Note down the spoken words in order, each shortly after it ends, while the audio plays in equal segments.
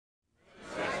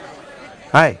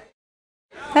Hi.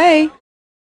 Hey.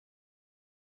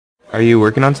 Are you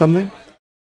working on something?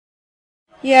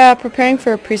 Yeah, preparing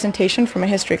for a presentation for my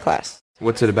history class.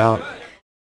 What's it about?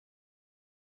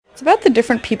 It's about the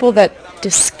different people that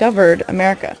discovered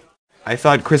America. I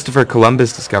thought Christopher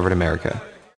Columbus discovered America.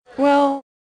 Well,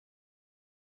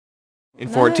 In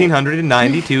not...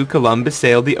 1492, Columbus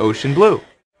sailed the ocean blue.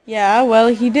 Yeah, well,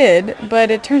 he did, but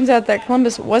it turns out that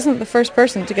Columbus wasn't the first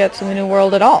person to get to the New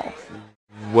World at all.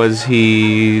 Was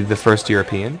he the first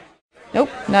European? Nope,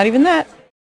 not even that.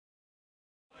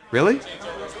 Really?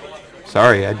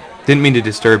 Sorry, I didn't mean to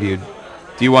disturb you.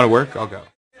 Do you want to work? I'll go.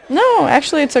 No,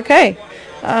 actually, it's okay.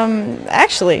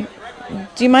 Actually,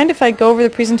 do you mind if I go over the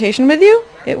presentation with you?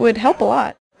 It would help a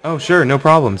lot. Oh, sure, no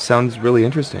problem. Sounds really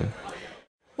interesting.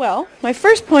 Well, my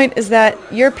first point is that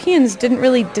Europeans didn't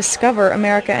really discover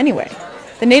America anyway.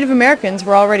 The Native Americans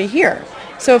were already here.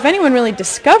 So if anyone really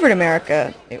discovered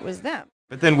America, it was them.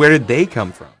 But then where did they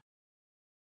come from?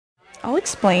 I'll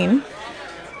explain.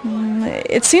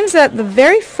 It seems that the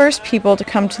very first people to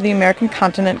come to the American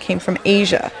continent came from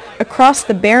Asia, across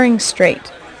the Bering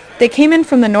Strait. They came in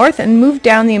from the north and moved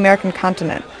down the American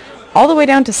continent, all the way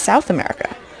down to South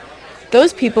America.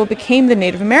 Those people became the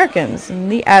Native Americans, and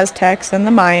the Aztecs and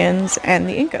the Mayans and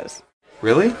the Incas.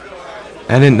 Really?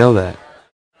 I didn't know that.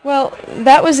 Well,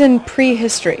 that was in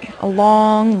prehistory, a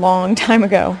long, long time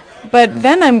ago. But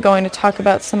then I'm going to talk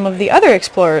about some of the other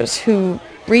explorers who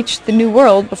reached the New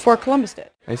World before Columbus did.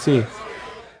 I see.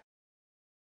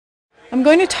 I'm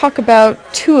going to talk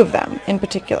about two of them in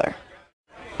particular.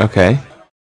 Okay.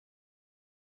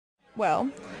 Well,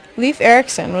 Leif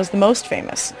Erikson was the most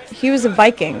famous. He was a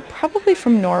Viking, probably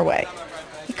from Norway.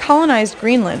 He colonized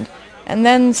Greenland, and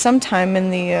then sometime in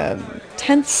the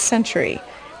 10th century,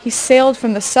 he sailed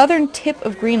from the southern tip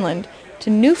of Greenland to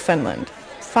Newfoundland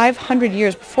 500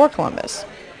 years before Columbus.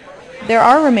 There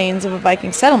are remains of a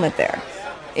Viking settlement there.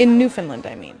 In Newfoundland,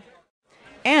 I mean.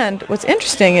 And what's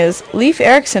interesting is Leif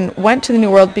Erikson went to the New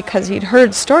World because he'd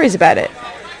heard stories about it.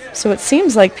 So it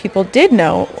seems like people did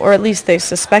know, or at least they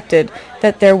suspected,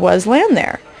 that there was land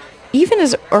there, even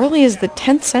as early as the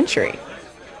 10th century.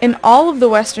 In all of the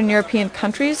Western European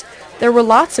countries, there were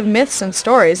lots of myths and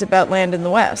stories about land in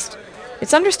the West.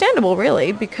 It's understandable,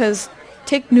 really, because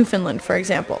take Newfoundland, for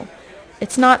example.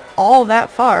 It's not all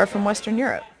that far from Western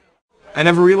Europe. I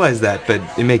never realized that, but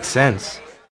it makes sense.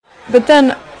 But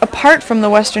then, apart from the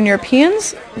Western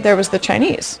Europeans, there was the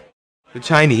Chinese. The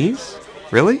Chinese?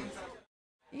 Really?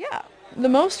 Yeah. The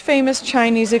most famous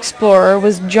Chinese explorer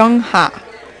was Zheng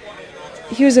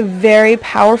He. He was a very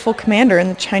powerful commander in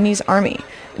the Chinese army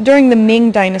during the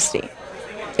Ming Dynasty.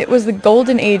 It was the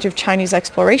golden age of Chinese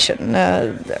exploration,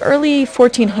 the early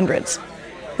 1400s.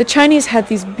 The Chinese had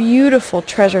these beautiful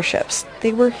treasure ships.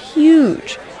 They were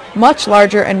huge, much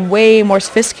larger and way more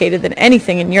sophisticated than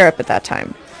anything in Europe at that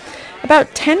time.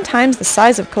 About 10 times the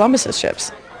size of Columbus's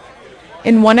ships.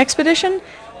 In one expedition,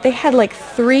 they had like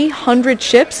 300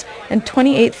 ships and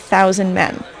 28,000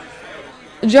 men.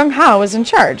 Zheng He was in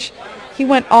charge. He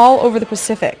went all over the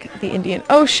Pacific, the Indian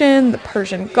Ocean, the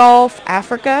Persian Gulf,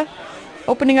 Africa,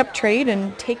 opening up trade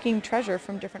and taking treasure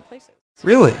from different places.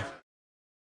 Really?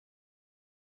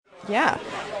 Yeah,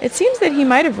 it seems that he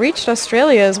might have reached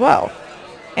Australia as well.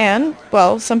 And,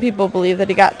 well, some people believe that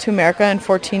he got to America in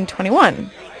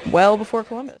 1421, well before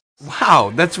Columbus.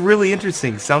 Wow, that's really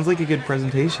interesting. Sounds like a good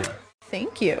presentation.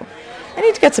 Thank you. I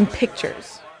need to get some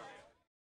pictures.